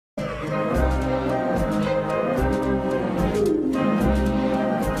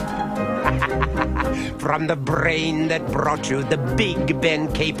From the brain that brought you the Big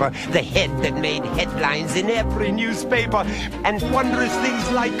Ben caper, the head that made headlines in every newspaper, and wondrous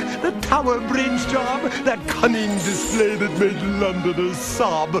things like the Tower Bridge job, that cunning display that made Londoners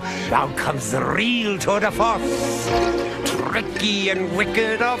sob. Now comes the real tour de force, tricky and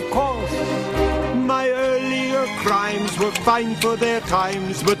wicked, of course. My earlier crimes were fine for their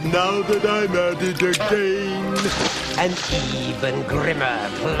times, but now that I'm at it again, an even grimmer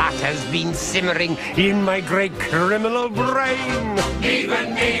plot has been simmering in my great criminal brain.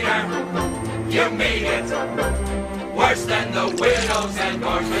 Even meaner, you made it. Worse than the widows and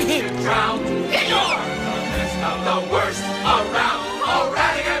orphans you drowned. You're the best of the worst around. Oh,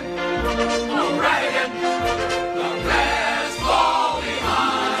 Ratigan! Oh, Ratigan! The rest fall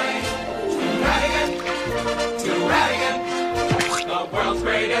behind. To Ratigan, the world's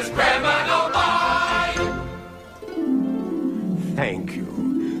greatest criminal mind. Thank you.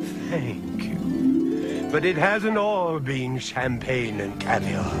 But it hasn't all been champagne and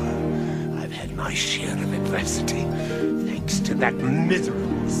caviar. I've had my share of adversity, thanks to that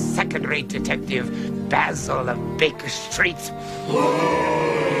miserable second-rate detective, Basil of Baker Street.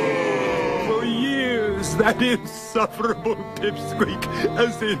 For years, that insufferable pipsqueak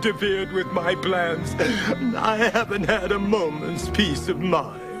has interfered with my plans. I haven't had a moment's peace of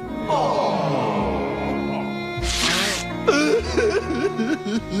mind.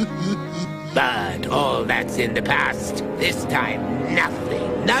 But all that's in the past. This time,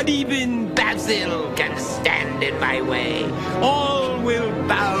 nothing, not even Basil, can stand in my way. All will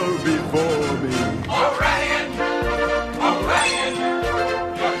bow before me. Oh, Ratigan! Oh, Ratigan!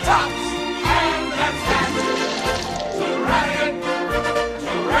 Your tops and that's that. To Ratigan!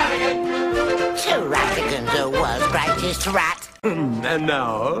 To Ratigan, the world's greatest rat. And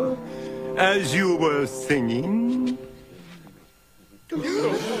now, as you were singing...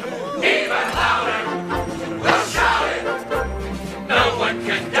 Even louder!